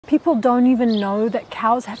People don't even know that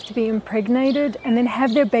cows have to be impregnated and then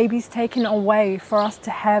have their babies taken away for us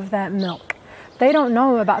to have that milk. They don't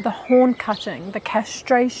know about the horn cutting, the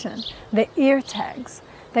castration, the ear tags.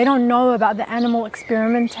 They don't know about the animal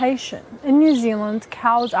experimentation. In New Zealand,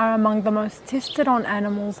 cows are among the most tested on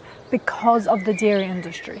animals because of the dairy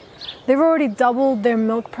industry. They've already doubled their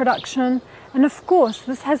milk production, and of course,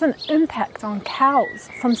 this has an impact on cows,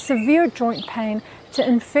 from severe joint pain to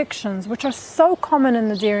infections, which are so common in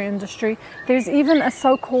the dairy industry. There's even a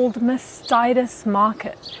so-called mastitis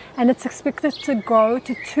market, and it's expected to grow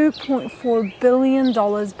to $2.4 billion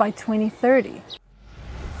by 2030.